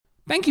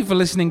Thank you for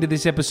listening to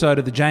this episode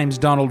of the James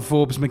Donald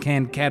Forbes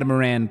McCann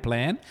Catamaran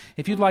Plan.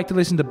 If you'd like to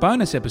listen to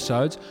bonus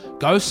episodes,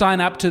 go sign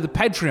up to the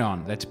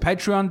Patreon. That's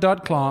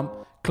patreon.com.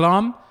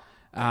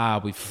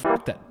 We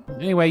fucked that.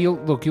 Anyway,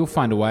 you'll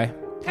find a way.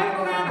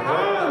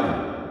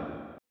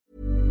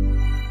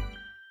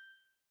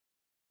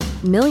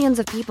 Millions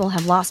of people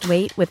have lost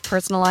weight with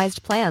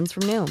personalized plans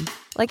from Noom.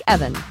 Like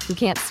Evan, who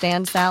can't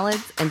stand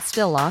salads and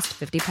still lost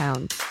 50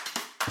 pounds.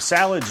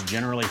 Salads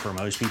generally for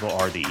most people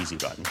are the easy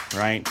button,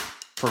 right?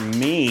 For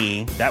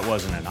me, that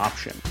wasn't an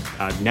option.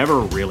 I never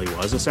really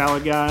was a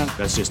salad guy.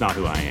 That's just not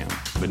who I am.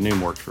 But Noom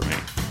worked for me.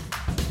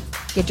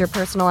 Get your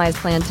personalized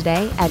plan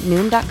today at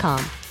Noom.com.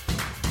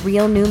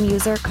 Real Noom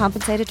user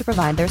compensated to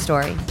provide their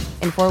story.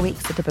 In 4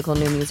 weeks, the typical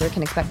Noom user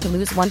can expect to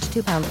lose 1 to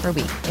 2 pounds per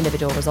week.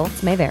 Individual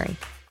results may vary.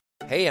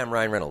 Hey, I'm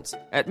Ryan Reynolds.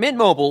 At Mint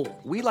Mobile,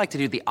 we like to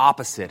do the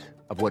opposite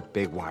of what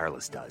Big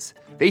Wireless does.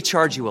 They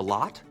charge you a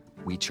lot.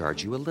 We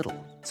charge you a little.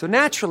 So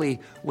naturally,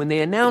 when they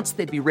announced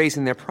they'd be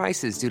raising their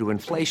prices due to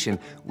inflation,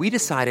 we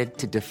decided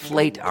to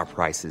deflate our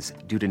prices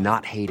due to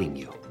not hating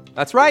you.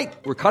 That's right.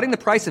 We're cutting the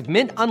price of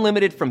Mint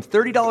Unlimited from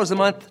 $30 a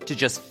month to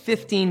just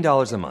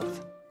 $15 a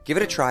month. Give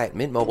it a try at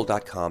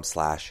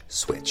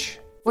mintmobile.com/switch.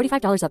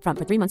 $45 up front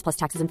for 3 months plus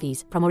taxes and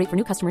fees. Promo rate for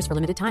new customers for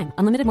limited time.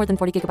 Unlimited more than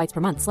 40 gigabytes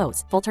per month.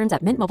 Slows full terms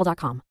at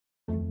mintmobile.com.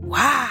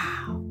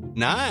 Wow.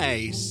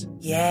 Nice.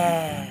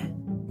 Yeah.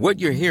 What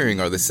you're hearing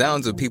are the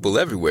sounds of people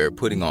everywhere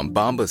putting on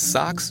Bombas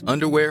socks,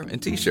 underwear, and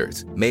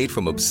T-shirts made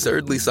from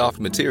absurdly soft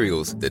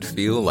materials that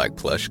feel like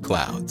plush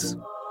clouds.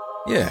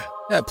 Yeah,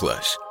 that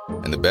plush.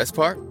 And the best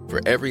part? For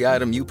every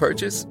item you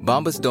purchase,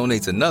 Bombas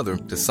donates another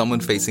to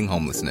someone facing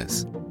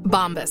homelessness.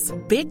 Bombas.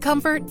 Big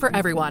comfort for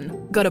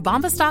everyone. Go to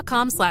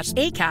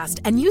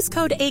bombas.com/ACAST and use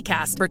code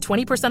ACAST for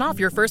 20% off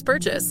your first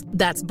purchase.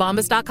 That's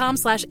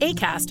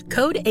bombas.com/ACAST.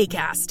 Code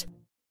ACAST.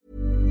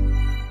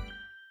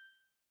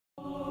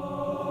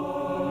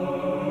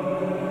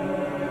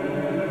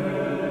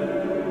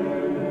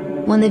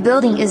 When the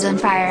building is on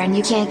fire and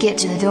you can't get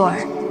to the door,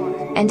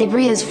 and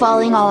debris is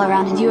falling all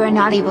around and you are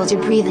not able to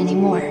breathe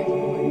anymore.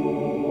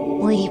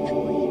 Leap.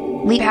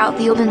 Leap out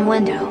the open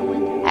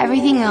window.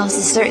 Everything else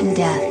is certain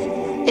death.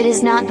 It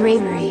is not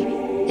bravery.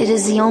 It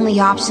is the only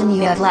option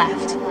you have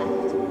left.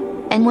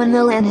 And when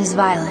the land is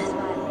violent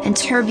and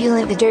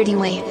turbulent, the dirty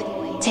wave,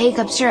 take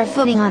up sure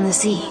footing on the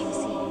sea.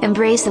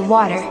 Embrace the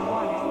water.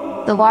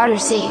 The water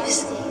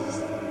saves.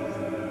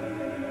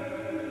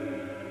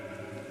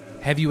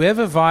 Have you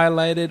ever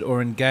violated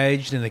or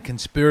engaged in a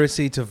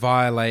conspiracy to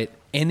violate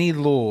any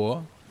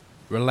law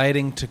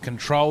relating to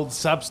controlled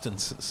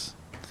substances?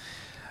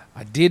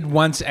 I did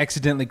once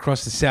accidentally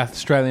cross the South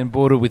Australian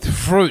border with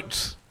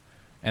fruit,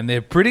 and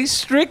they're pretty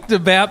strict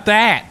about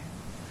that.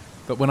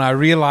 But when I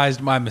realised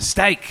my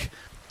mistake,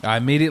 I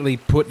immediately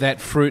put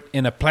that fruit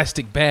in a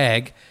plastic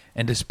bag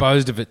and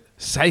disposed of it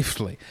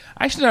safely.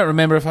 I actually don't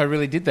remember if I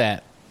really did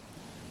that.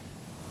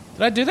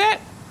 Did I do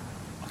that?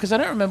 Because I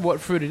don't remember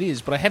what fruit it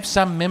is, but I have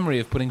some memory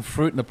of putting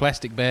fruit in a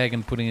plastic bag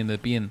and putting it in the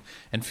bin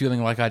and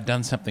feeling like I'd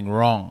done something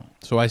wrong.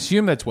 So I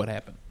assume that's what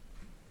happened.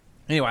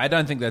 Anyway, I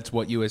don't think that's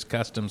what US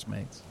Customs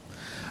means.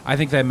 I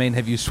think they mean,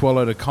 have you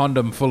swallowed a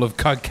condom full of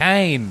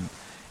cocaine?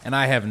 And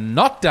I have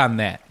not done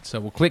that,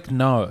 so we'll click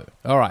no.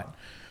 All right.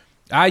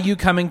 Are you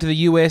coming to the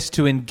US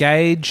to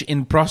engage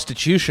in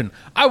prostitution?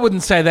 I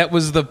wouldn't say that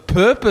was the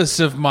purpose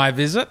of my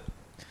visit.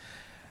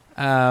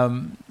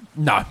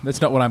 No,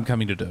 that's not what I'm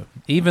coming to do.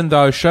 Even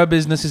though show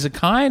business is a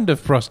kind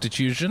of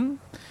prostitution,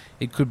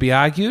 it could be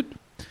argued.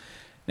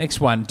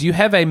 Next one. Do you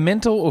have a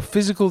mental or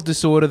physical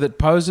disorder that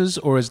poses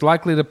or is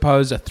likely to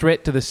pose a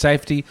threat to the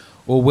safety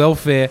or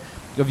welfare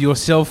of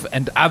yourself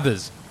and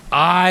others?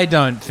 I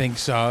don't think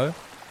so.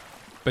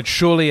 But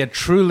surely a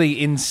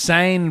truly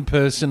insane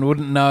person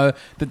wouldn't know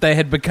that they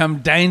had become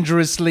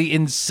dangerously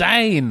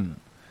insane.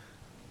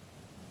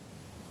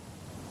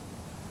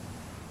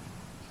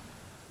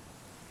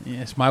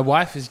 Yes, my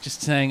wife is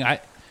just saying,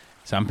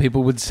 some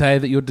people would say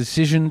that your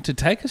decision to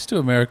take us to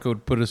America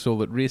would put us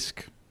all at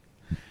risk.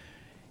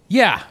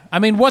 Yeah, I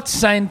mean, what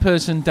sane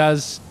person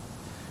does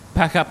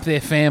pack up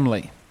their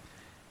family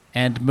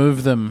and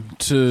move them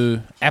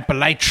to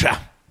Appalachia?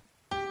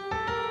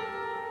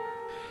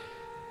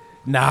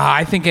 Nah,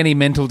 I think any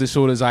mental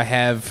disorders I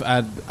have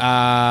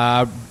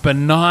are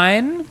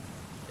benign.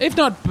 If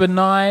not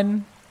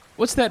benign,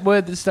 what's that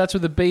word that starts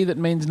with a B that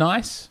means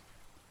nice?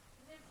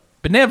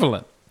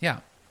 Benevolent. Yeah,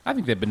 I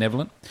think they're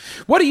benevolent.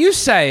 What do you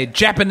say,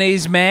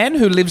 Japanese man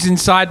who lives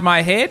inside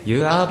my head?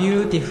 You are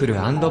beautiful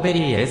and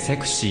very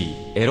sexy,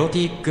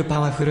 erotic,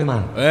 powerful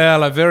man.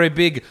 Well, a very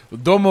big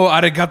domo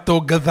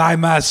arigato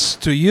gozaimasu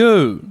to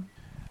you.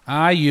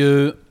 Are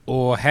you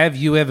or have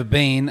you ever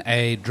been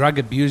a drug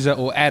abuser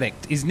or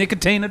addict? Is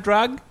nicotine a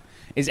drug?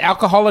 Is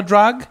alcohol a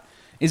drug?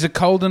 Is a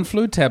cold and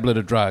flu tablet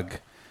a drug?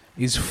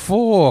 Is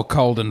 4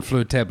 cold and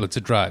flu tablets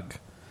a drug?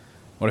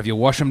 What if you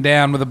wash them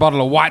down with a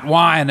bottle of white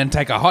wine and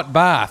take a hot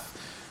bath?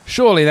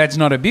 Surely that's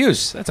not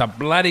abuse. That's a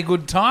bloody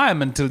good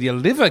time until your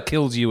liver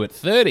kills you at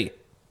 30.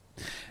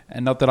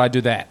 And not that I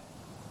do that.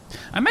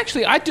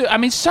 I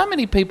mean, so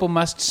many people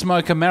must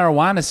smoke a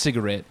marijuana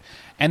cigarette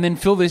and then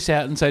fill this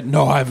out and say,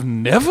 no, I've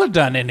never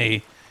done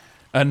any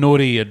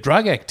naughty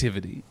drug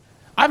activity.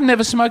 I've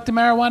never smoked a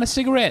marijuana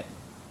cigarette.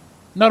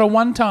 Not a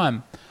one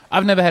time.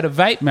 I've never had a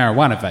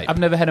marijuana vape. I've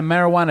never had a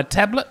marijuana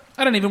tablet.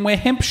 I don't even wear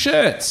hemp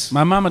shirts.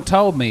 My mama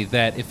told me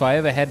that if I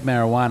ever had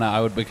marijuana,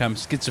 I would become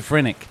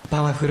schizophrenic.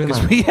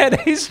 Because we had a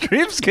history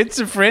of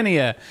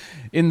schizophrenia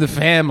in the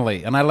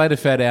family. And I later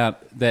found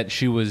out that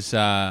she was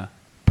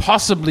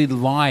possibly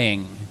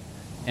lying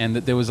and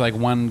that there was like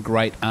one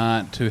great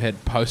aunt who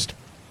had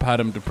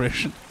postpartum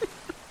depression.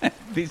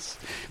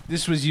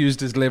 This was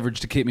used as leverage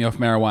to keep me off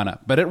marijuana.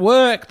 But it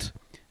worked.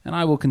 And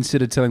I will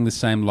consider telling the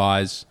same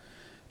lies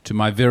to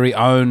my very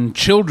own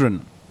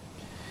children.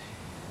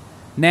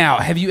 Now,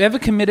 have you ever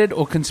committed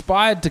or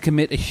conspired to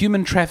commit a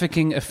human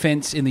trafficking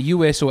offence in the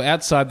US or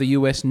outside the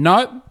US?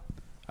 No.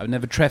 I've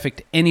never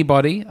trafficked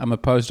anybody. I'm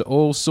opposed to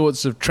all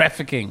sorts of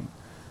trafficking,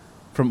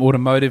 from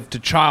automotive to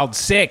child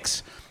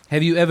sex.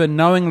 Have you ever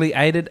knowingly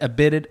aided,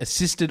 abetted,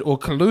 assisted, or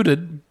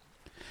colluded?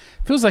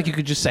 Feels like you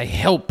could just say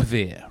help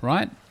there,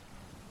 right?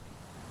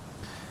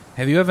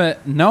 Have you ever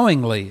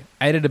knowingly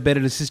aided,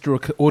 abetted, assisted,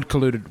 or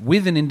colluded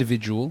with an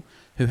individual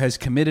who has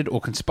committed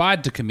or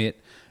conspired to commit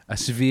a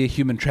severe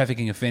human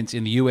trafficking offence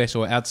in the US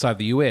or outside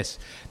the US?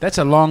 That's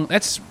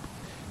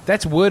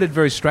worded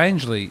very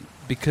strangely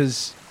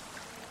because...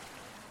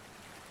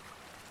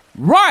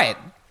 Right.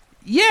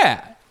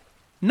 Yeah.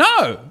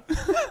 No.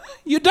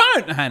 You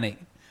don't, honey.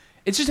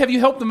 It's just, have you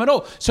helped them at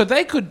all? So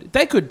they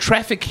could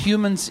traffic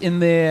humans in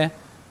their...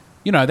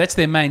 You know, that's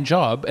their main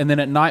job. And then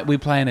at night we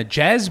play in a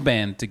jazz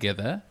band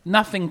together.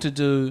 Nothing to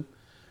do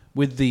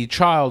with the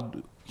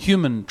child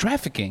human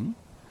trafficking.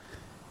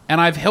 And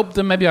I've helped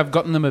them. Maybe I've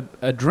gotten them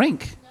a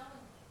drink.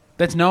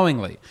 That's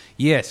knowingly.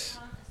 Yes.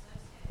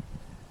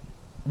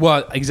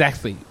 Well,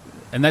 exactly.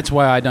 And that's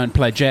why I don't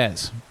play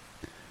jazz.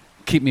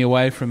 Keep me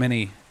away from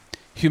any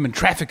human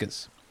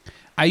traffickers.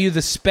 Are you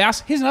the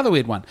spouse? Here's another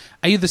weird one.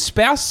 Are you the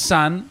spouse,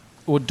 son,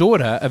 or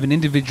daughter of an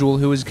individual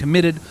who has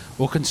committed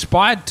or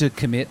conspired to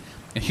commit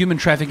a human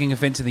trafficking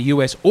offence in the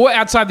US or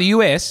outside the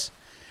US?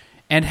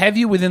 And have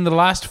you, within the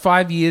last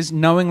 5 years,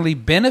 knowingly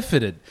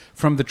benefited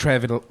from the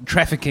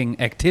trafficking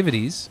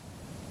activities?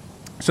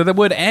 So the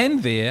word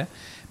 "and" there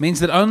means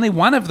that only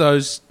one of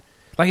those,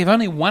 like if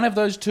only one of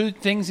those two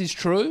things is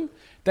true,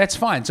 that's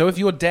fine. So if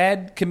your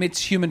dad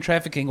commits human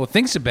trafficking or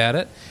thinks about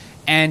it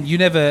and you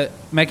never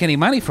make any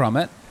money from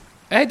it,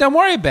 hey, don't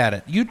worry about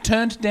it. You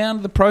turned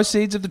down the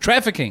proceeds of the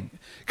trafficking.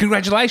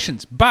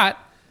 Congratulations. But,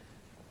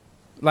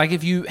 like,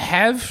 if you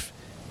have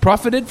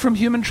profited from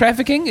human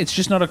trafficking, it's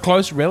just not a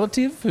close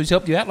relative who's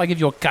helped you out. Like if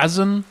your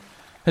cousin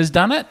has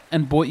done it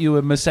and bought you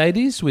a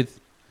Mercedes with...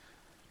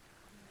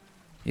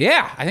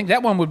 Yeah, I think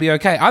that one would be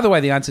okay. Either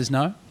way, the answer is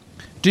no.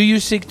 Do you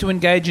seek to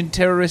engage in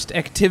terrorist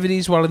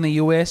activities while in the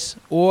US,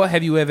 or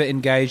have you ever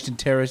engaged in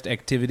terrorist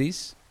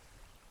activities?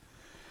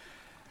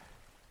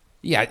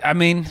 Yeah, I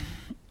mean,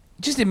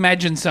 just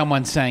imagine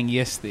someone saying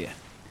yes there.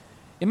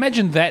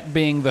 Imagine that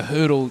being the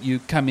hurdle you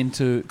come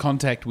into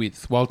contact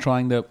with while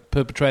trying to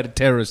perpetrate a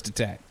terrorist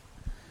attack.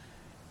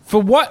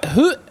 For what?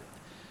 Who?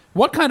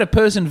 What kind of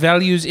person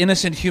values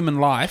innocent human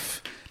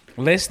life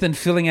less than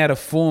filling out a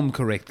form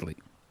correctly?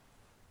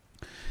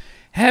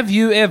 Have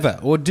you ever,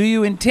 or do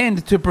you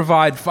intend to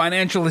provide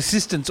financial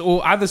assistance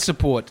or other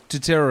support to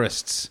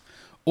terrorists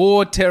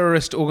or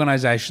terrorist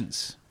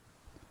organisations?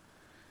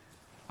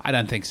 I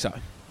don't think so.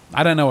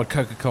 I don't know what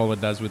Coca-Cola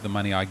does with the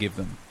money I give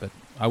them, but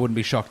I wouldn't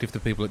be shocked if the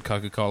people at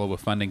Coca-Cola were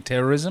funding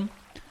terrorism,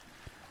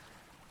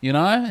 you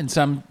know, in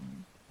some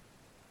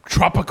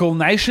tropical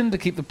nation to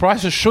keep the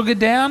price of sugar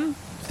down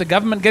if the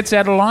government gets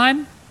out of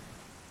line.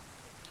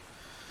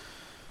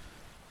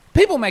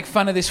 People make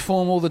fun of this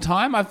form all the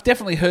time. I've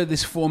definitely heard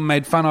this form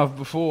made fun of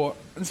before,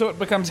 and so it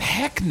becomes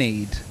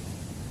hackneyed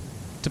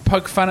to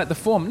poke fun at the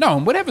form. No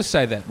one would ever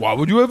say that. Why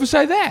would you ever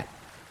say that?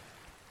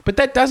 But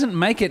that doesn't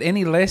make it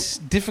any less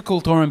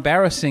difficult or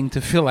embarrassing to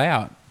fill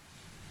out.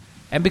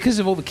 And because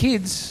of all the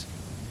kids,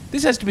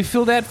 this has to be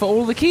filled out for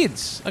all the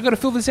kids. I've got to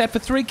fill this out for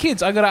 3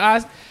 kids. I've got to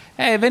ask,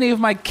 hey, have any of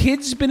my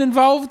kids been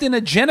involved in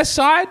a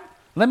genocide?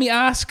 Let me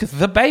ask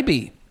the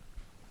baby.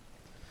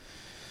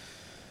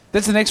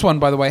 That's the next one,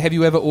 by the way. Have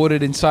you ever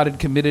ordered, incited,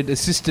 committed,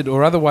 assisted,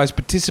 or otherwise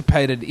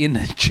participated in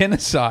a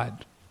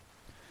genocide?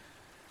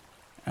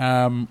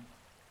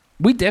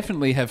 We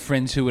definitely have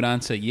friends who would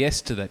answer yes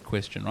to that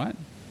question, right?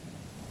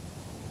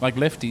 Like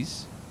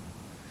lefties,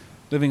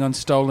 living on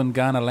stolen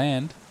Ghana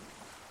land.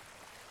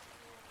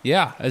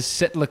 Yeah, as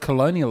settler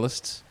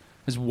colonialists,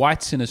 as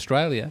whites in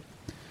Australia.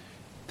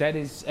 That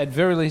is, at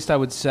very least, I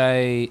would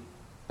say,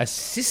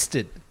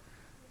 assisted.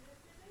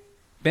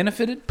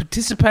 Benefited,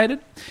 participated.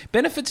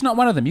 Benefit's not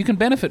one of them. You can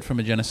benefit from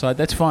a genocide,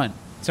 that's fine.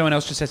 Someone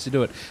else just has to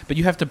do it. But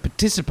you have to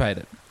participate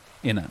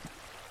in it.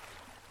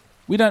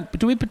 We don't.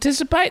 Do we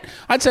participate?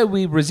 I'd say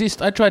we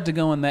resist. I tried to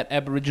go on that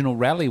Aboriginal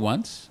rally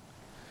once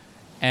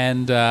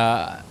and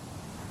got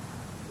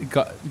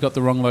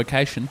the wrong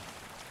location.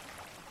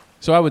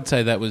 So I would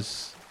say that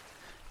was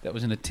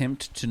an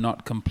attempt to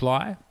not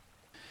comply.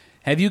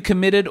 Have you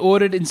committed,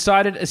 ordered,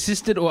 incited,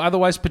 assisted, or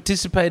otherwise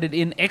participated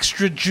in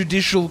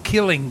extrajudicial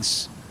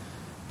killings,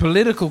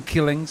 political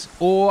killings,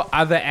 or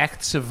other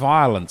acts of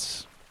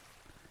violence?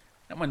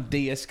 That one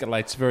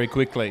de-escalates very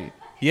quickly.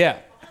 Yeah,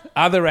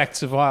 other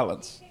acts of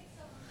violence.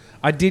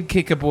 I did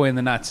kick a boy in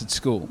the nuts at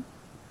school.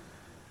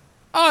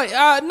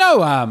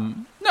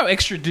 No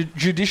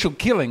extrajudicial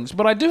killings,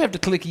 but I do have to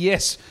click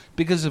yes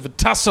because of a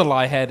tussle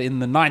I had in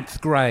the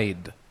 9th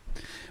grade,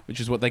 which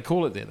is what they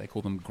call it there. They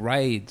call them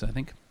grades, I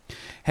think.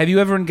 Have you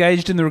ever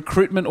engaged in the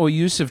recruitment or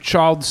use of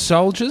child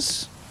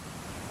soldiers?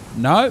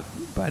 No,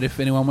 but if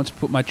anyone wants to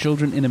put my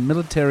children in a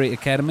military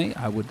academy,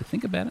 I would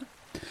think about it.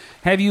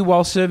 Have you,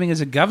 while serving as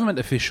a government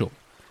official,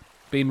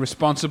 been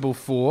responsible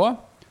for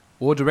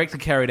or directly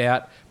carried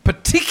out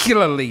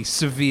particularly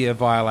severe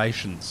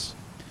violations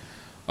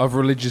of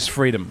religious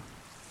freedom?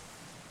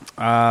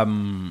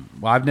 Well,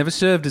 I've never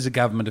served as a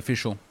government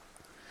official.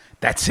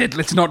 That said,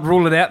 let's not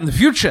rule it out in the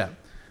future.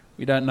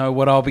 We don't know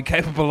what I'll be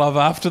capable of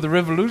after the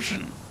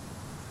revolution.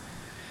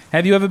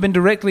 Have you ever been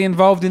directly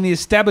involved in the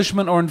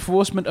establishment or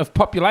enforcement of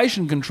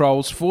population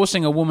controls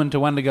forcing a woman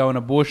to undergo an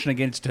abortion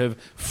against her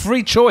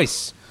free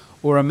choice,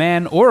 or a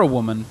man or a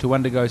woman to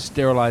undergo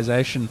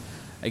sterilization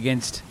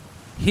against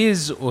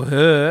his or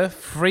her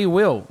free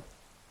will?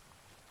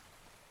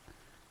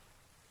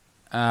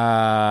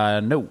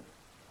 No.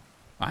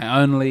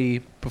 I only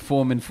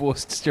perform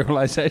enforced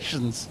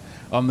sterilizations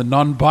on the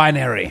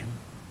non-binary.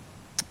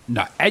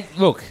 No,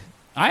 look,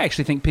 I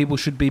actually think people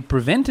should be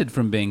prevented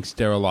from being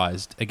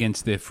sterilized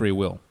against their free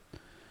will.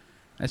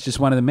 That's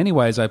just one of the many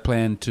ways I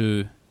plan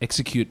to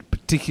execute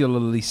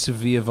particularly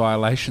severe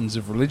violations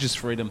of religious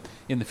freedom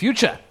in the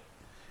future,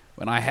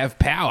 when I have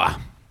power.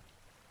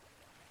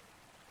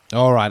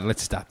 All right,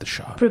 let's start the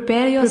show.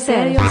 Prepare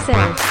yourself.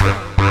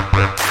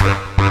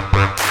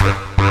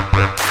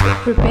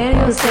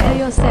 Prepare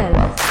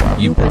yourself.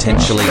 You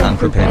potentially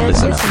unprepared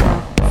listener.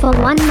 For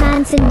one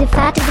man's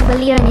indefatigable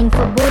yearning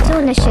for boat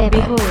ownership.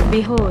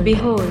 Behold.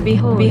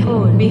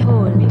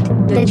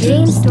 The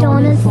James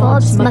Donald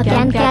Forbes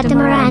McCann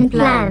Catamaran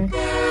Plan.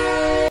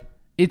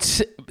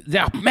 It's,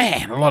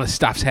 man, a lot of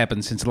stuff's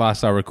happened since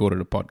last I recorded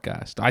a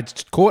podcast. I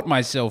caught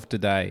myself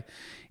today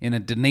in a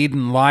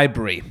Dunedin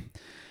library.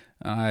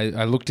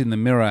 I looked in the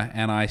mirror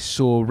and I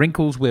saw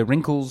wrinkles where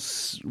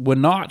wrinkles were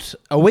not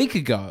a week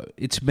ago.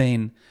 It's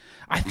been,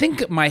 I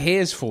think my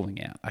hair's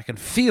falling out. I can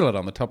feel it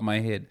on the top of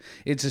my head.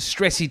 It's a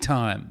stressy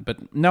time,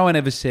 but no one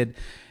ever said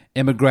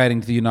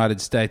emigrating to the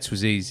United States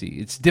was easy.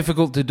 It's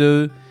difficult to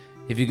do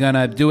if you're going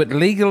to do it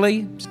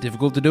legally. It's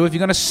difficult to do if you're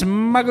going to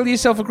smuggle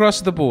yourself across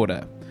the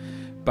border.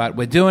 But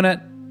we're doing it.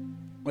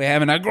 We're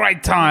having a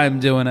great time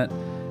doing it.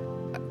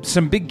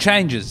 Some big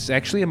changes,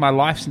 actually, in my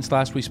life since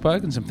last we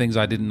spoke, and some things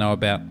I didn't know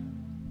about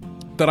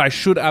that I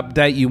should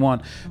update you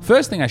on.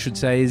 First thing I should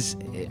say is,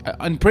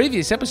 in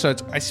previous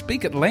episodes, I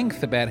speak at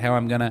length about how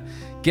I'm going to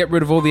get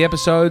rid of all the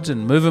episodes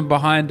and move them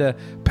behind a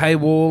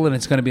paywall, and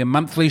it's going to be a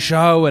monthly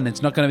show, and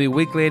it's not going to be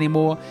weekly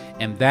anymore,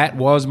 and that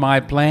was my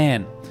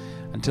plan.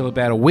 Until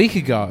about a week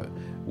ago,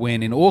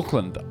 when in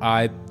Auckland,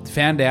 I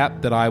found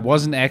out that I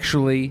wasn't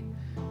actually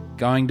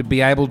going to be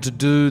able to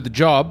do the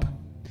job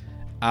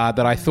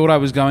that I thought I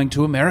was going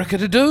to America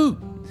to do,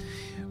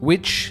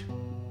 which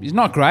is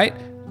not great,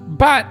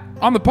 but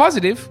on the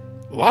positive,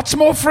 lots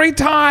more free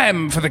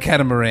time for the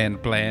Catamaran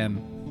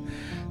Plan.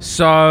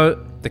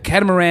 So the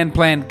Catamaran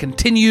Plan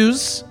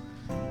continues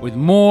with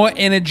more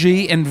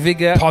energy and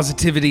vigor,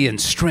 positivity and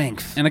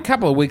strength. And a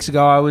couple of weeks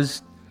ago, I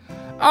was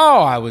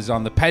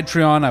on the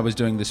Patreon. I was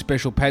doing the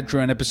special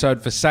Patreon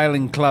episode for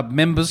Sailing Club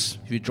members.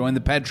 If you join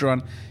the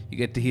Patreon, you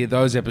get to hear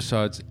those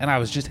episodes. And I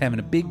was just having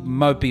a big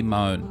mopey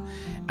moan.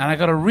 And I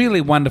got a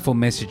really wonderful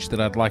message that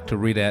I'd like to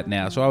read out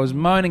now. So I was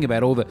moaning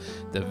about all the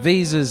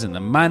visas and the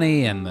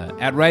money and the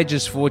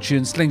outrageous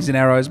fortune, slings and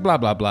arrows, blah,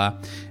 blah, blah.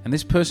 And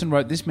this person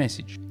wrote this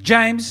message.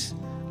 James,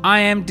 I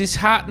am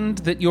disheartened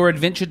that your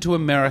adventure to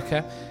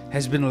America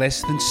has been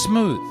less than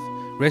smooth.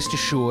 Rest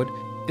assured,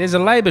 there's a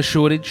labour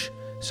shortage,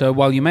 so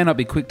while you may not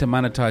be quick to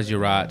monetize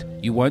your art,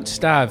 you won't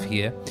starve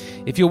here.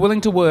 If you're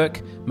willing to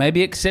work,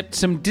 maybe accept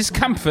some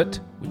discomfort,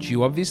 which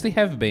you obviously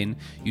have been,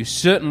 you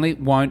certainly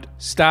won't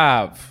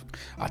starve.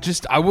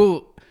 I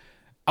will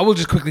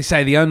just quickly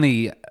say on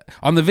the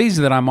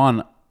visa that I'm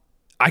on,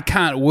 I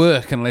can't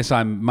work unless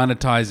I'm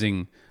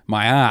monetizing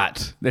my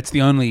art. That's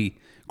the only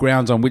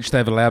grounds on which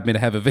they've allowed me to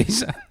have a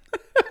visa.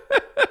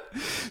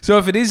 So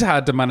if it is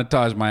hard to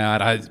monetize my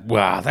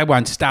art, they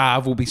won't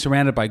starve. We'll be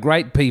surrounded by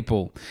great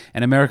people.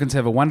 And Americans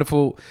have a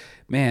wonderful,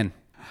 man,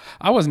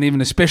 I wasn't even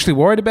especially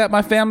worried about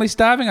my family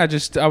starving. I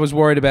was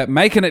worried about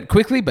making it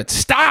quickly, but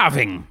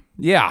starving.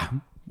 Yeah.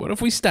 What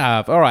if we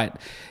starve? All right.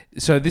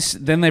 So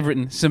then they've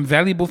written some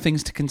valuable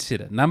things to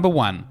consider. Number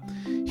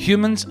 1,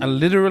 humans are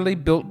literally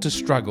built to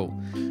struggle.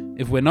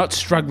 If we're not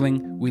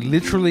struggling, we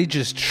literally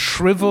just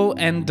shrivel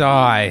and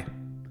die.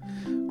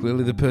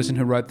 Clearly the person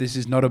who wrote this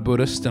is not a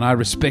Buddhist, and I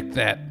respect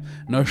that.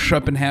 No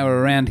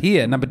Schopenhauer around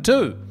here. Number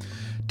 2,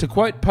 to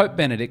quote Pope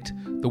Benedict,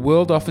 the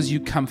world offers you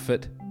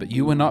comfort, but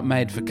you were not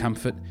made for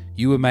comfort.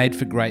 You were made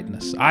for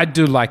greatness. I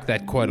do like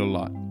that quote a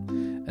lot.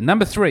 And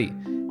number 3,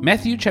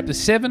 Matthew chapter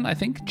 7, I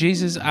think,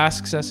 Jesus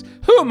asks us,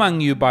 who among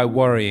you by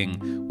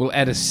worrying will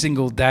add a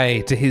single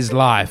day to his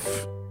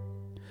life?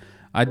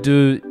 I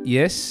do,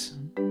 yes.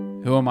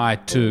 Who am I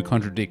to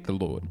contradict the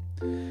Lord?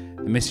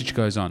 The message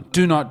goes on.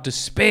 Do not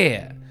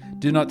despair.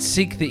 Do not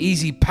seek the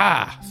easy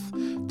path.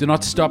 Do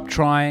not stop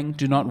trying.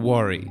 Do not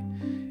worry.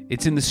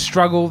 It's in the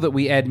struggle that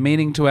we add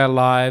meaning to our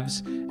lives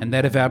and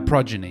that of our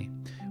progeny.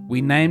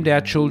 We named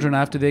our children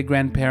after their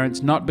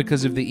grandparents not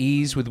because of the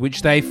ease with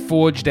which they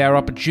forged our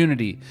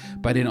opportunity,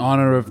 but in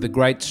honor of the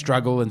great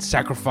struggle and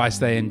sacrifice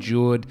they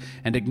endured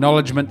and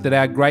acknowledgement that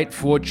our great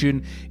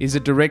fortune is a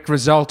direct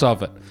result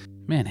of it.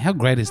 Man, how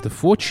great is the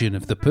fortune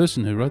of the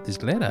person who wrote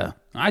this letter?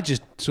 I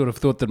just sort of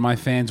thought that my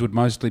fans would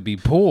mostly be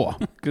poor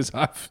because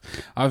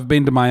I've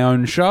been to my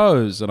own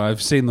shows and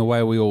I've seen the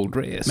way we all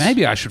dress.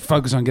 Maybe I should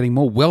focus on getting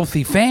more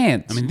wealthy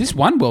fans. I mean, this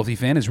one wealthy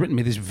fan has written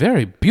me this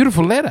very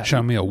beautiful letter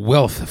showing me a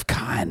wealth of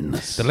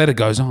kindness. The letter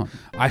goes on.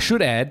 I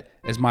should add,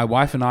 as my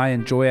wife and I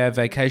enjoy our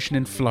vacation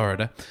in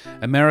Florida,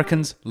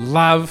 Americans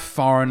love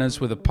foreigners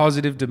with a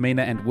positive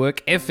demeanor and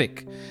work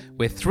ethic.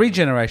 We're 3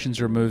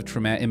 generations removed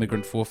from our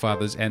immigrant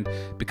forefathers, and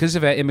because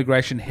of our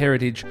immigration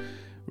heritage,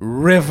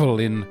 revel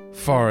in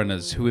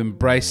foreigners who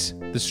embrace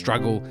the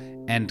struggle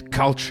and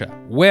culture.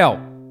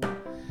 Well,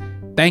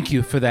 thank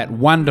you for that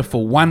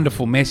wonderful,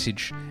 wonderful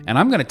message, and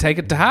I'm going to take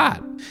it to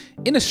heart.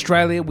 In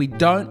Australia, we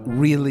don't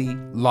really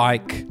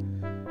like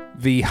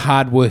the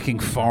hardworking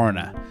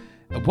foreigner.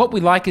 What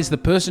we like is the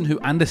person who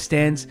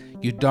understands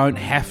you don't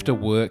have to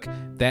work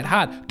that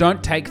hard.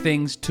 Don't take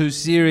things too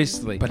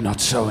seriously. But not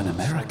so in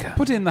America.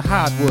 Put in the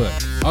hard work,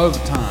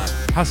 overtime,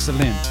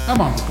 hustling. I'm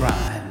on the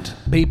grind.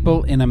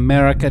 People in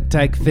America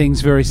take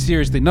things very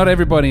seriously. Not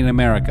everybody in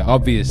America,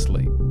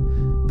 obviously.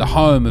 The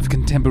home of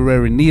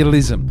contemporary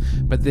nihilism.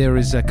 But there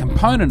is a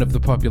component of the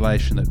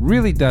population that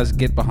really does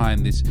get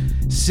behind this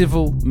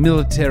civil,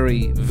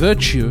 military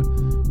virtue.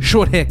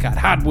 Short haircut,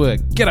 hard work,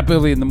 get up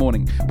early in the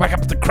morning, wake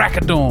up at the crack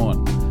of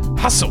dawn,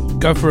 hustle,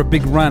 go for a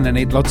big run and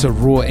eat lots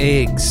of raw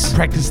eggs,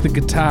 practice the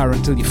guitar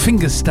until your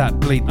fingers start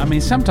bleeding. I mean,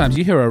 sometimes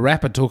you hear a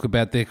rapper talk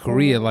about their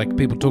career like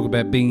people talk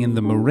about being in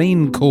the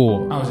Marine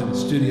Corps. I was in the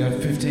studio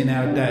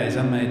 15-hour days.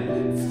 I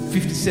made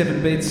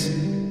 57 beats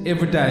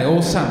every day,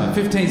 all summer,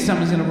 15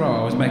 summers in a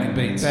row I was making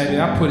beats. Baby,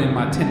 I put in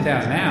my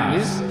 10,000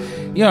 hours.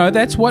 You know,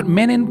 that's what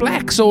Men in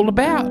Black's all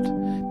about.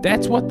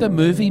 That's what the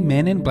movie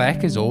Men in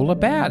Black is all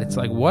about. It's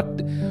like,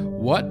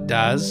 what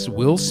does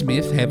Will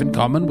Smith have in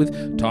common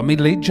with Tommy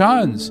Lee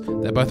Jones?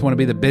 They both want to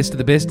be the best of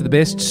the best of the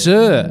best,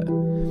 sir.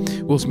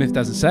 Will Smith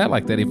doesn't say it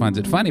like that. He finds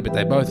it funny, but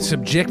they both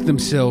subject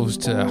themselves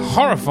to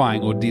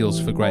horrifying ordeals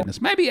for greatness.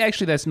 Maybe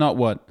actually that's not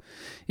what...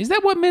 Is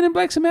that what Men in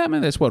Black's about?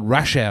 Maybe that's what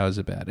Rush Hour's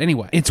about.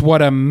 Anyway, it's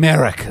what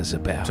America's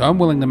about. So I'm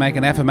willing to make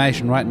an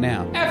affirmation right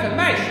now.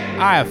 Affirmation!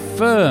 I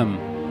affirm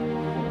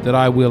that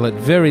I will at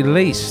very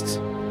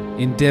least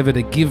endeavour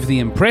to give the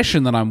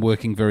impression that I'm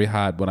working very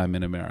hard when I'm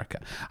in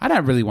America. I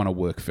don't really want to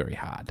work very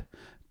hard,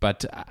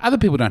 but other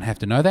people don't have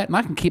to know that, and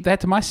I can keep that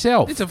to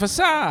myself. It's a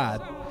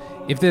facade.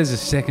 If there's a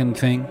second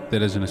thing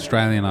that as an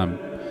Australian I'm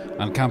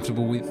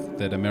uncomfortable with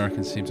that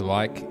Americans seem to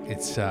like,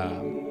 it's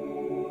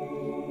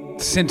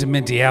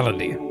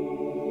sentimentality.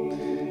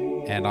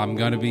 And I'm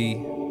going to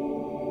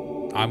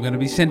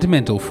be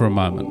sentimental for a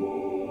moment.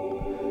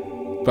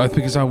 Both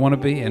because I want to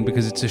be and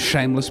because it's a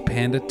shameless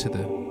pander to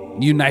the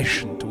new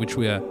nation to which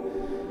we are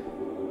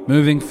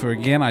moving for,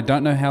 again, I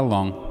don't know how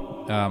long.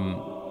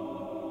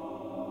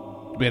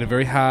 We had a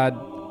very hard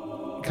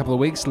couple of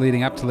weeks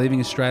leading up to leaving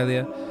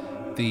Australia.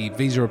 The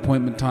visa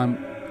appointment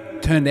time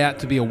turned out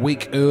to be a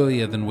week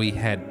earlier than we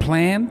had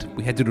planned.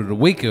 We had to do it a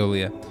week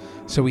earlier.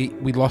 So we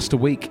lost a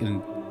week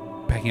in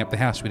packing up the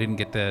house. We didn't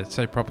get to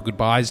say proper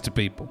goodbyes to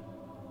people.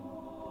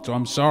 So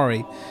I'm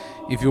sorry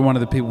if you're one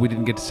of the people we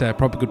didn't get to say a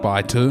proper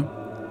goodbye to.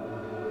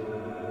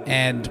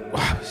 And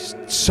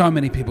so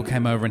many people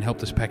came over and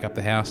helped us pack up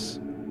the house.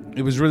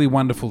 It was really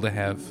wonderful to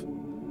have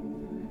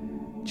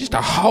just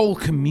a whole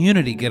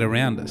community get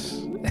around us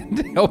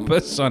and help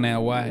us on our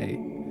way.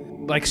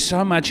 Like,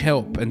 so much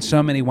help and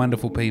so many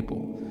wonderful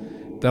people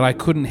that I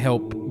couldn't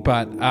help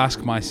but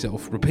ask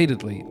myself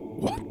repeatedly,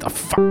 what the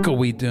fuck are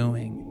we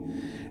doing?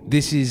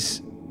 This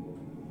is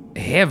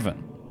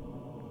heaven.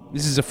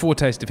 This is a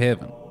foretaste of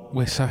heaven.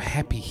 We're so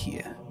happy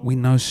here. We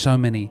know so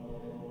many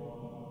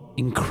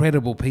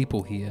incredible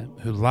people here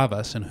who love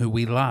us and who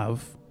we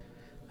love.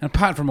 And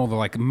apart from all the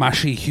like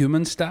mushy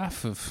human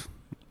stuff of,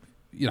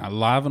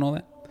 love and all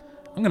that,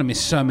 I'm going to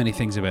miss so many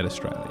things about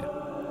Australia.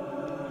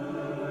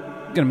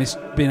 I'm going to miss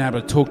being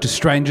able to talk to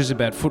strangers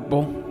about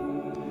football.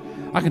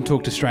 I can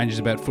talk to strangers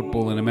about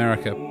football in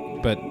America,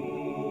 but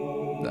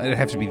it'd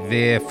have to be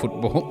their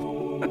football.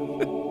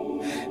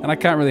 And I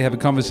can't really have a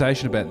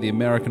conversation about the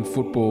American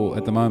football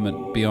at the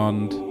moment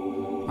beyond,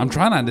 I'm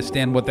trying to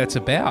understand what that's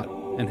about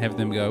and have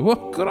them go,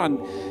 well, good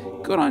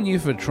on you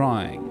for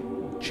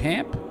trying,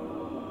 champ.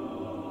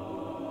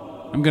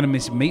 I'm going to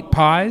miss meat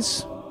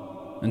pies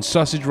and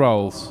sausage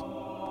rolls.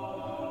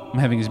 I'm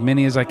having as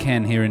many as I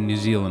can here in New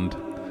Zealand.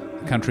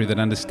 country that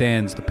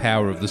understands the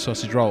power of the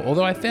sausage roll.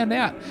 Although I found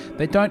out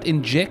they don't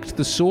inject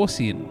the sauce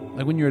in.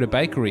 Like when you're at a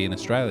bakery in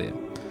Australia,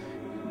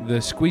 the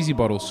squeezy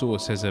bottle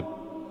sauce has a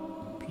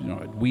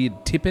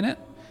weird tip in it,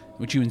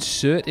 which you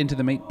insert into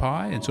the meat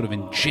pie and sort of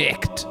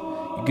inject.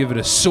 You give it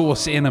a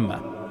sauce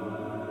enema.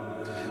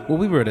 Well,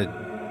 we were at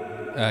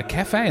a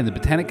cafe in the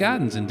Botanic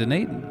Gardens in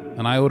Dunedin,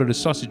 and I ordered a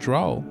sausage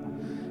roll,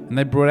 and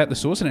they brought out the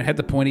sauce, and it had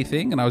the pointy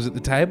thing, and I was at the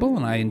table,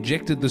 and I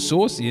injected the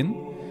sauce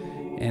in,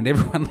 and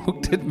everyone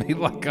looked at me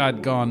like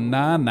I'd gone,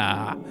 nah,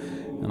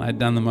 and I'd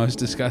done the most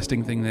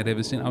disgusting thing they'd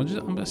ever seen.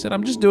 I said,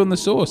 I'm just doing the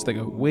sauce. They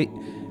go,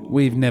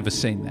 we've never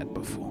seen that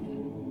before.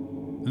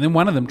 And then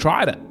one of them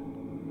tried it.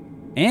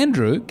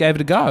 Andrew gave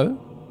it a go.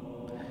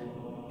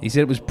 He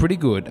said it was pretty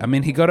good. I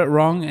mean, he got it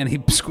wrong, and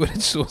he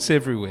squirted sauce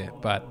everywhere,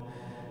 but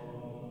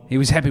he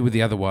was happy with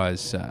the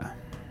otherwise.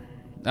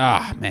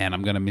 Man,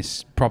 I'm going to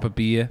miss proper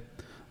beer.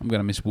 I'm going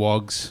to miss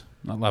Wogs.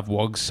 I love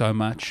Wogs so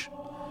much.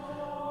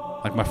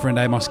 Like my friend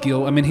Amos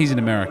Gill. I mean, he's in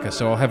America,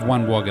 so I'll have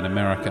one Wog in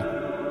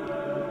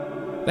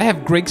America. They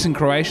have Greeks and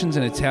Croatians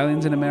and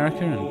Italians in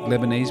America and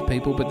Lebanese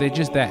people, but they're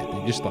just that.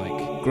 They're just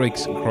like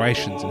Greeks and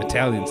Croatians and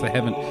Italians. They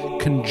haven't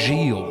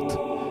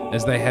congealed,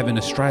 as they have in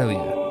Australia,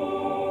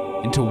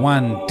 into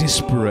one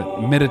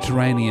disparate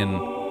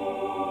Mediterranean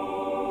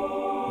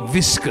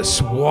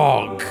viscous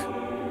Wog.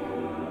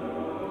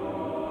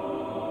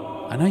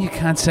 I know you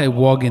can't say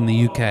Wog in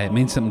the UK. It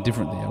means something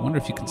different there. I wonder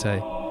if you can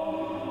say...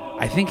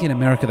 I think in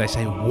America they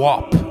say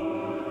Wop,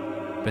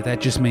 but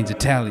that just means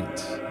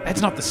Italians. That's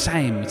not the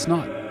same. It's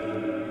not.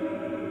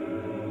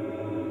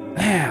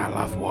 I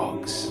love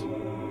Wogs.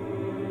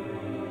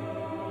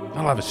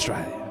 I love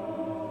Australia.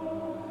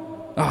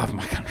 I love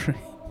my country.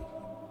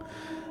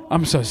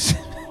 I'm so...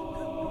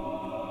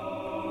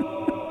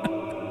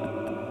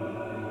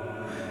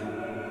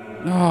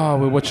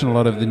 we're watching a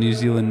lot of the New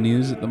Zealand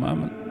news at the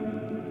moment.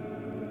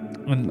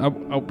 And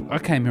I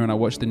came here and I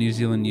watched the New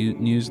Zealand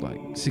news like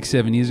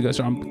 6-7 years ago,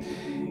 so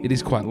it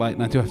is quite late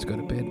and I do have to go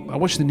to bed. I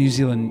watched the New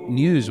Zealand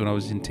news when I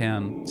was in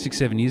town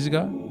 6-7 years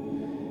ago,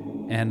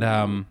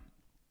 and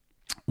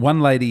one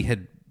lady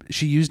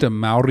she used a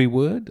Maori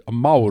word,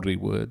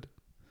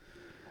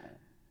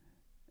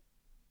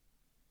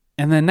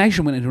 and the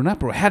nation went into an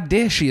uproar. How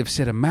dare she have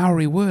said a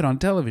Maori word on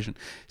television?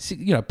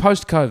 You know,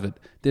 post-COVID,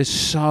 there's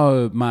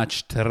so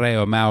much te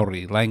reo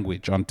Maori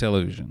language on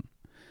television.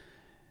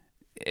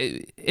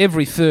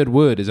 Every third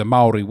word is a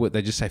Maori word.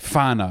 They just say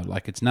whānau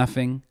like it's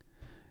nothing.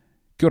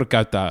 Kia ora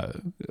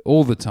koutou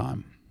all the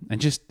time. And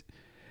just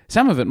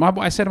some of it,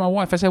 I said to my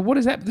wife, what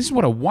is that? This is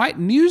what a white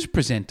news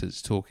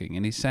presenter's talking,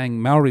 and he's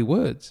saying Maori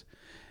words.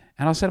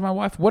 And I'll say to my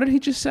wife, what did he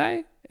just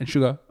say? And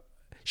she'll go,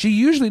 she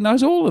usually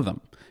knows all of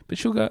them. But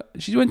she'll go,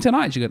 she went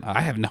tonight, she'll go,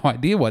 I have no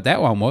idea what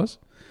that one was.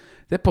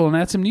 They're pulling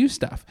out some new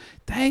stuff.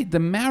 The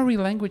Maori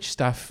language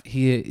stuff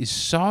here is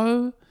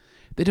so...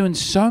 They're doing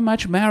so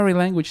much Maori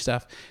language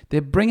stuff.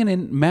 They're bringing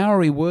in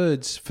Maori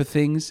words for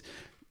things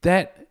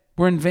that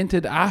were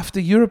invented after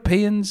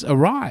Europeans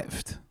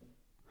arrived.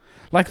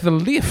 Like the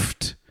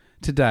lift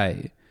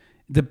today.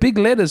 The big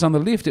letters on the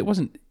lift, it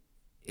wasn't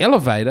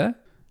elevator.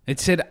 It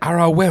said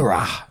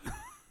arawera.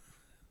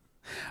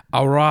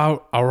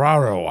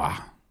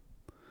 Araroa.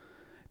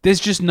 There's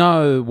just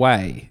no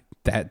way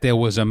that there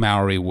was a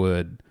Maori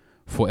word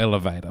for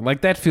elevator.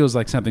 Like, that feels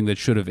like something that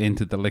should have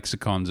entered the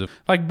lexicons of...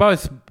 Like,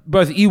 both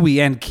iwi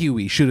and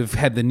kiwi should have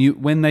had the new...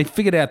 When they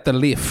figured out the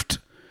lift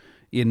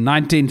in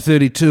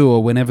 1932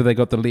 or whenever they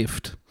got the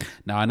lift.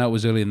 Now, I know it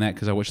was earlier than that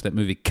because I watched that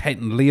movie Kate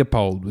and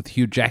Leopold with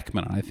Hugh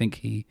Jackman. I think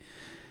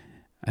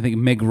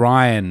Meg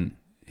Ryan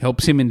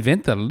helps him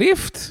invent the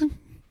lift. I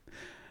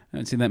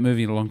haven't seen that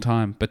movie in a long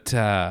time. But,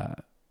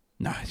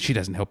 no, she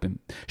doesn't help him.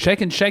 Shake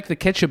and shake the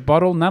ketchup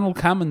bottle, none'll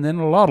come and then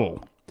a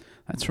lot'll.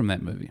 That's from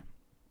that movie.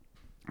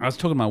 I was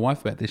talking to my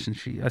wife about this, and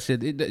I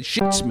said, it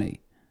shits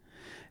me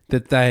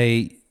that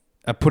they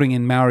are putting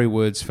in Maori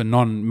words for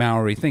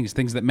non-Maori things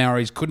that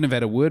Maoris couldn't have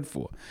had a word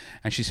for.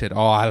 And she said,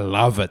 I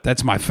love it.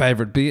 That's my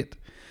favourite bit.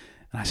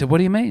 And I said, what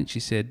do you mean? She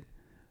said,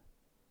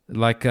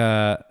 like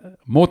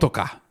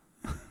motoka.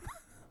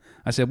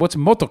 I said, what's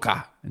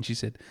motoka? And she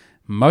said,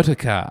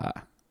 motorcar.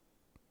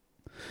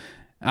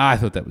 I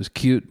thought that was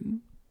cute.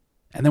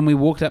 And then we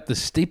walked up the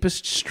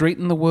steepest street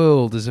in the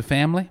world as a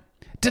family.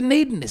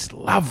 Dunedin is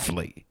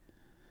lovely.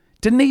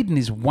 Dunedin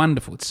is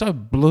wonderful. It's so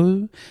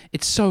blue.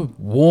 It's so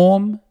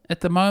warm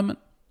at the moment.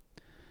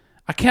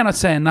 I cannot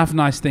say enough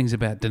nice things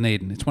about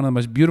Dunedin. It's one of the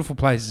most beautiful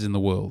places in the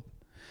world.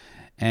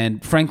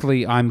 And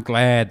frankly, I'm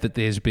glad that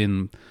there's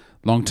been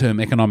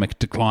long-term economic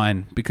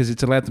decline because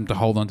it's allowed them to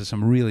hold on to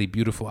some really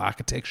beautiful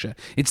architecture.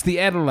 It's the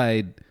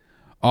Adelaide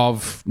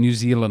of New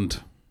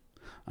Zealand.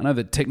 I know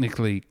that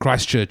technically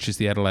Christchurch is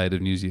the Adelaide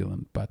of New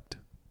Zealand, but,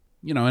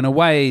 you know, in a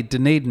way,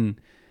 Dunedin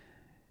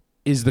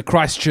is the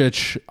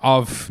Christchurch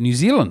of New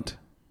Zealand.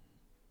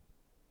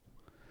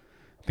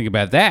 Think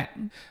about that.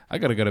 I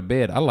got to go to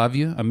bed. I love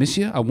you. I miss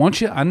you. I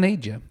want you. I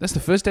need you. That's the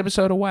first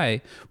episode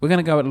away. We're going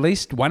to go at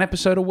least one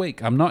episode a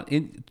week. I'm not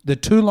in the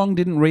too long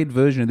didn't read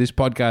version of this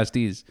podcast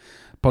is.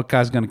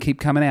 Podcast is going to keep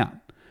coming out.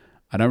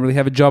 I don't really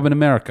have a job in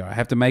America. I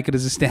have to make it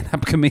as a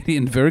stand-up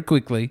comedian very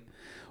quickly,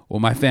 or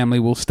my family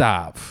will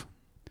starve.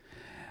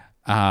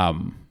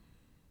 We're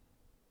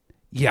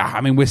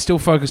still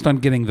focused on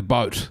getting the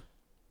boat.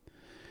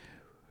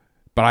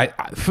 But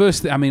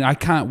I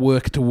can't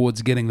work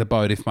towards getting the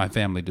boat if my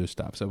family do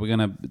starve. So we're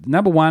going to,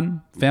 number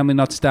one, family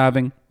not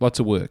starving, lots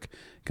of work.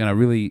 Going to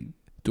really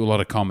do a lot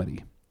of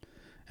comedy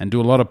and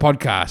do a lot of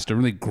podcasts to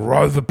really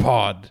grow the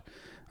pod.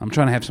 I'm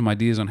trying to have some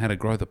ideas on how to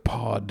grow the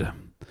pod.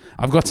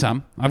 I've got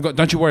some.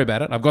 Don't you worry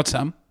about it. I've got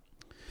some.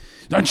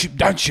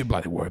 Don't you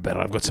bloody worry about it.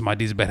 I've got some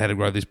ideas about how to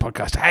grow this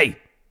podcast. Hey,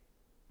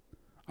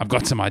 I've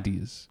got some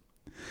ideas.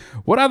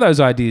 What are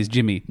those ideas,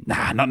 Jimmy?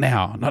 Nah, not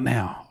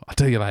now. I'll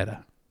tell you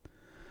later.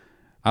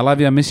 I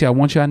love you, I miss you, I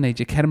want you, I need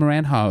you.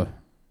 Catamaran Ho.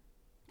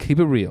 Keep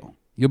it real.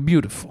 You're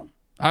beautiful.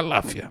 I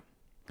love you.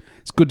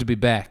 It's good to be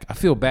back. I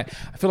feel back.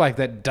 I feel like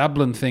that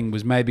Dublin thing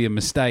was maybe a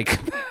mistake.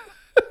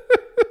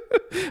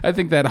 I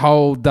think that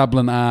whole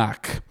Dublin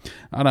arc,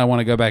 I don't want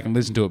to go back and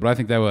listen to it, but I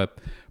think they were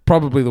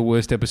probably the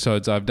worst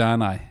episodes I've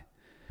done.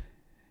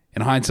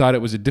 In hindsight,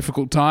 it was a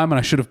difficult time and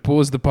I should have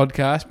paused the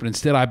podcast, but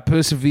instead I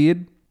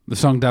persevered. The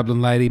song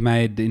Dublin Lady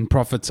made in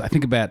profits, I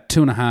think, about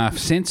 2.5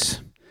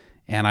 cents.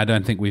 And I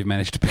don't think we've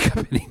managed to pick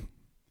up any.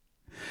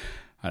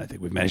 I don't think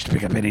we've managed to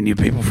pick up any new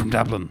people from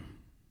Dublin.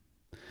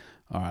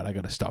 All right, I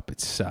got to stop.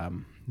 It's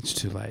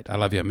too late. I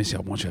love you. I miss you.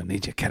 I want you. I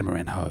need you.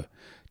 Catamaran Ho.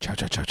 Ciao,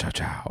 ciao, ciao, ciao,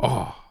 ciao.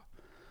 Oh,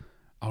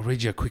 I'll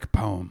read you a quick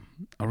poem.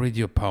 I'll read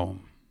you a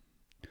poem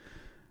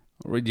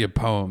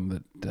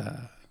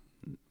that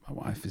my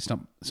wife. It's not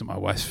my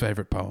wife's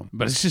favorite poem,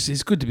 but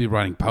it's good to be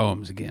writing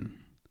poems again.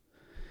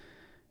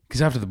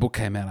 Because after the book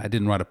came out, I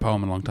didn't write a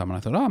poem in a long time, and I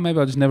thought, maybe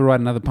I'll just never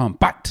write another poem.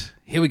 But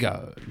here we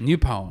go. New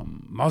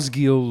poem,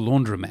 Mosgiel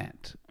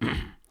Laundromat.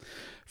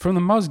 From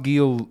the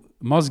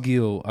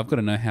Mosgiel, I've got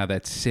to know how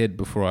that's said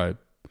before I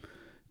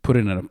put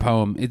it in a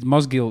poem.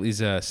 Mosgiel is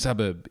a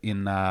suburb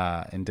in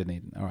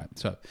Dunedin. All right,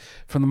 so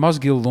from the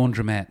Mosgiel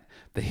Laundromat,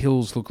 the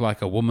hills look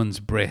like a woman's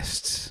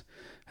breasts,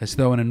 as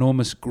though an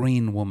enormous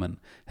green woman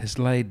has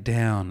laid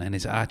down and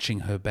is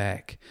arching her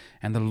back,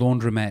 and the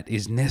laundromat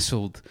is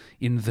nestled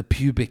in the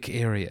pubic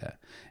area,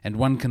 and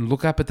one can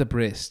look up at the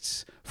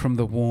breasts from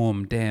the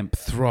warm, damp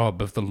throb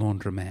of the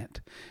laundromat,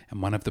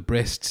 and one of the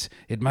breasts,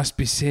 it must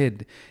be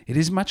said, it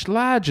is much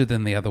larger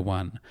than the other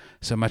one,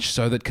 so much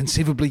so that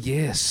conceivably,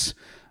 yes,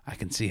 I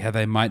can see how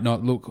they might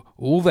not look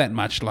all that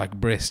much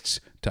like breasts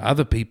to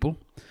other people,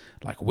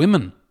 like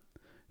women,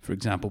 for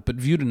example, but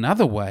viewed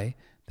another way,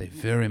 they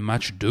very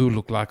much do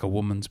look like a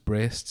woman's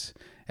breasts,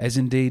 as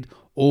indeed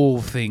all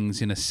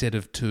things in a set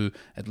of two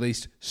at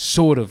least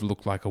sort of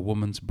look like a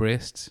woman's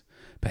breasts.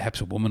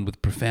 Perhaps a woman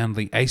with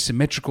profoundly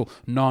asymmetrical,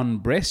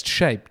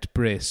 non-breast-shaped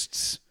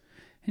breasts.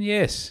 And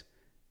yes,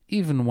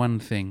 even one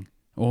thing,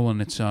 all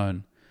on its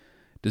own,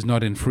 does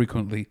not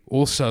infrequently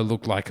also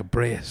look like a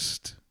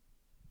breast.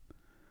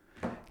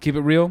 Keep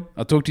it real.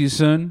 I'll talk to you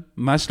soon.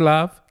 Much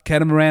love.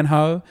 Catamaran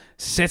Ho.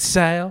 Set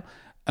sail.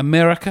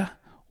 America.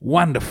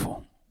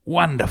 Wonderful.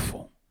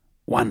 Wonderful,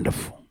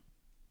 wonderful.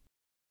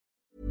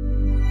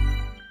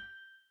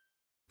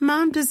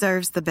 Mom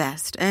deserves the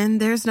best, and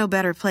there's no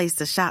better place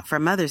to shop for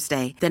Mother's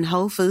Day than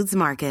Whole Foods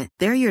Market.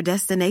 They're your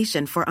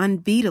destination for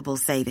unbeatable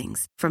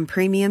savings, from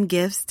premium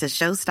gifts to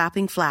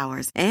show-stopping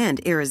flowers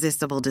and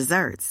irresistible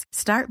desserts.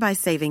 Start by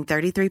saving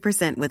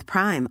 33% with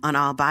Prime on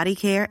all body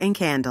care and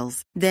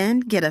candles.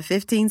 Then get a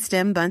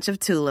 15-stem bunch of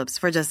tulips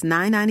for just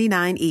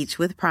 $9.99 each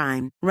with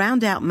Prime.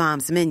 Round out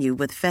Mom's menu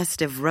with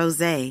festive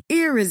rosé,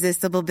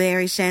 irresistible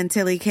berry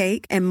chantilly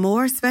cake, and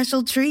more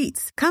special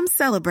treats. Come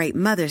celebrate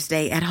Mother's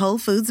Day at Whole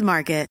Foods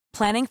Market.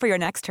 Planning for your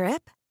next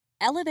trip?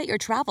 Elevate your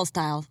travel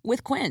style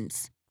with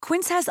Quince.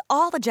 Quince has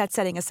all the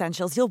jet-setting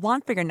essentials you'll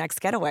want for your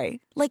next getaway,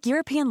 like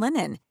European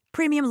linen,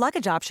 premium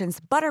luggage options,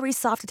 buttery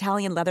soft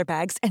Italian leather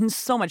bags, and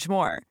so much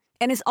more.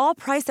 And is all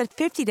priced at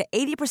 50 to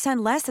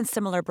 80% less than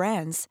similar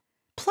brands.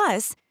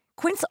 Plus,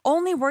 Quince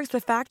only works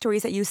with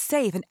factories that use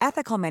safe and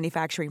ethical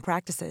manufacturing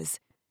practices.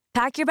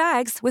 Pack your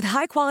bags with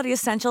high-quality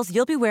essentials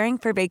you'll be wearing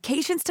for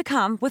vacations to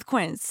come with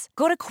Quince.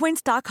 Go to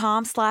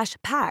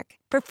quince.com/pack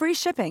for free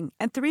shipping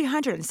and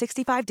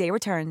 365-day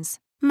returns.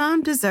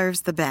 Mom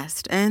deserves the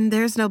best, and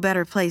there's no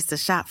better place to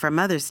shop for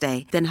Mother's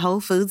Day than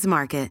Whole Foods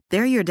Market.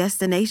 They're your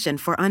destination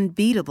for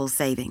unbeatable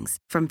savings,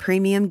 from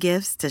premium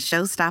gifts to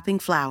show-stopping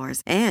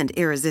flowers and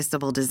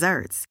irresistible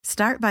desserts.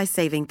 Start by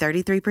saving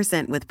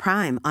 33% with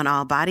Prime on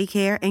all body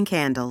care and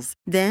candles.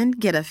 Then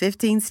get a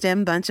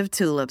 15-stem bunch of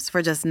tulips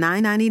for just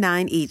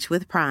 $9.99 each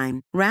with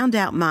Prime. Round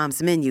out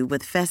Mom's menu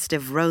with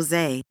festive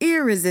rosé,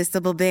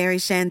 irresistible berry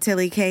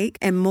chantilly cake,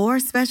 and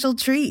more special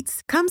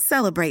treats. Come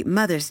celebrate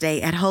Mother's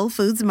Day at Whole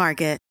Foods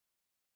Market.